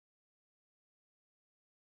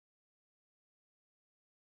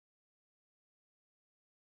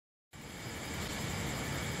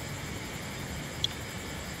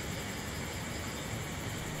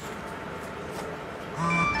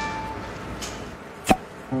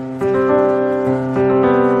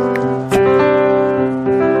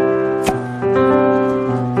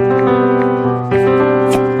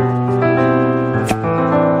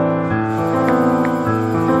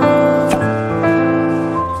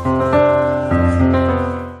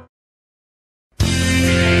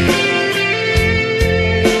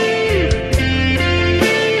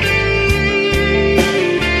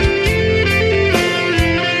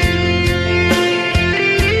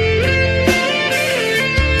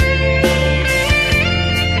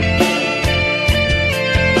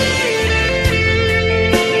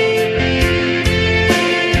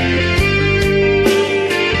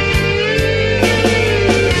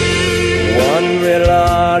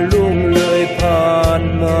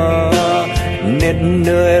ดเห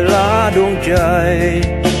นื่อยล้าดวงใจ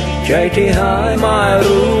ใจที่หายไม่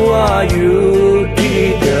รู้ว่าอยู่ที่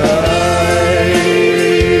ใด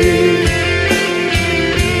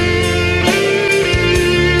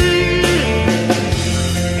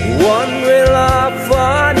วันเวลาฟ้า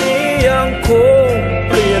นี้ยังคงเ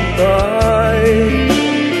ปลี่ยนไป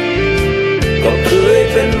ก็เคย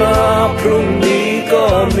เป็นมาพรุ่งนี้ก็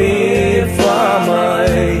มีฟ้าใหม่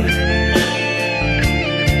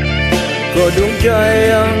ก็ดวงใจ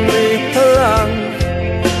ยังมีพลัง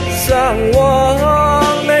สร้างหวั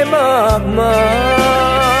งได้มากมา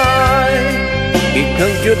ยอีกทั้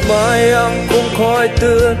งจุดหมายยังคงคอยเ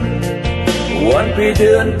ตือนวันปีเ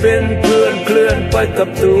ดือนเป็นเพื่อนเคลื่อนไปกับ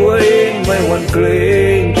ตัวเองไม่หวั่นเกร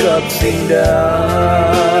งกับสิ่งใด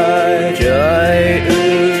ใจ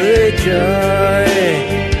ใจ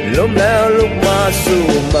ล้มแล้วลุกมาสู้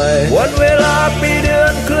ใหม่วันเวลาปีเดือ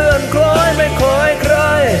นเคลื่อนคล้อยไม่คอยใคร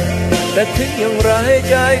แต่ถึงอย่างไร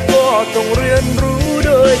ใจก็ต้องเรียนรู้โ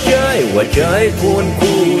ดยใจว่าใจควร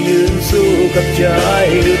คู่ยืนสู้กับใจ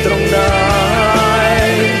อยู่ตรงไหน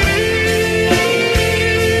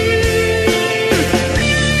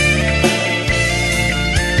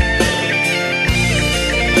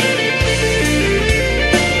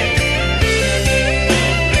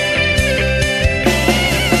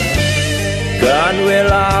การเว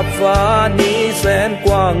ลาฟ้านี้แสนก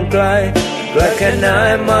ว้างไกลไกลแค่ไหน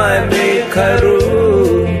ไม่มีใครรู้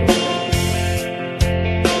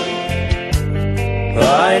ภ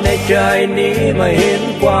ายในใจนี้ไม่เห็น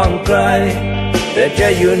กว้างไกลแต่ใจ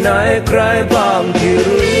อยู่ไหนใครบ้างที่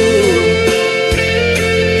รู้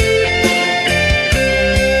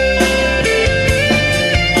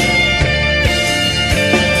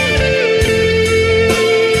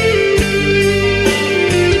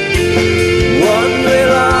วันเว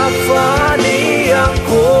ลาฟ้านี้ยัง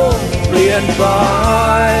คงเปลี่ยนไป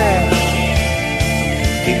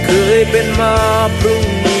ที่เคยเป็นมาพรุ่ง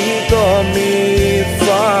นี้ก็มี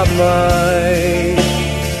ฟ้าใหม่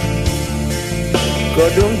ก็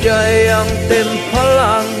ดวงใจยังเต็มพ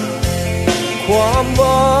ลังความห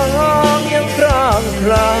วังยังพร่างพ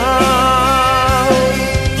ราว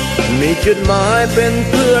มีจุดหมายเป็น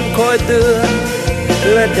เพื่อนคอยเตือน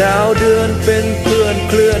และดาวเดือนเป็นเพื่อน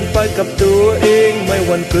เคลื่อนไปกับตัวเองไม่ห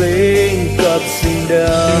วั่นเกรงกับสิ่งใด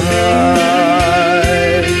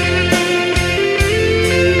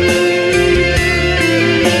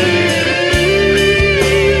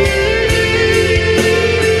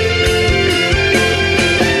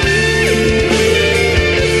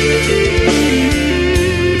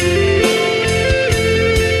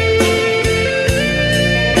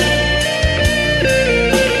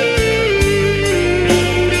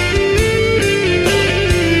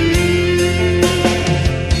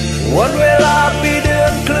วันเวลาปีเดือ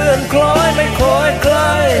นเคลื่อนคล้อยไม่คอยใคร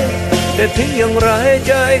แต่ถึงอย่างไร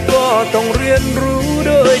ใจก็ต้องเรียนรู้โ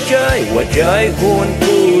ดยใจว่าใจควร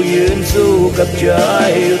คู่ยืนสู้กับใจ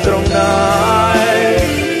อยู่ตรงไหน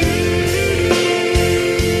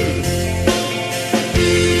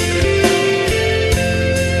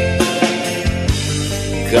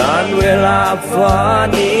การเวลาฟ้า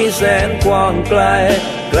นี้แสนกว้างไกล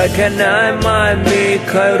ไกลแค่ไหนไม่มี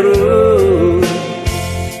ใครรู้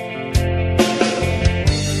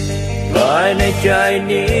ภายในใจ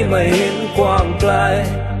นี้ไม่เห็นกว้างไกล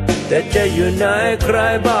แต่จะอยู่ไหนใคร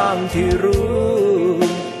บ้างที่รู้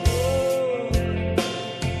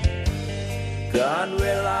การเว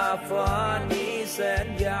ลาฟ้านี้แสน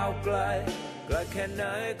ยาวไกลไกลแค่ไหน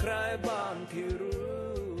ใครบ้างที่รู้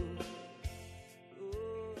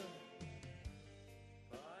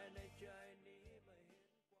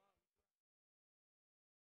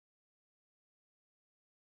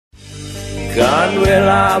การเว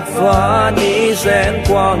ลาฟ้านี้แสน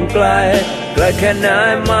กว้างไกลไกลแค่ไหน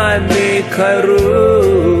ไม่มีใครรู้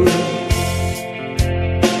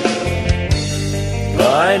ภ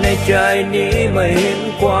ายในใจนี้ไม่เห็น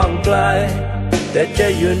กว้างไกลแต่จะ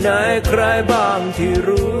อยู่ไหนใครบ้างที่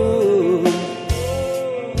รู้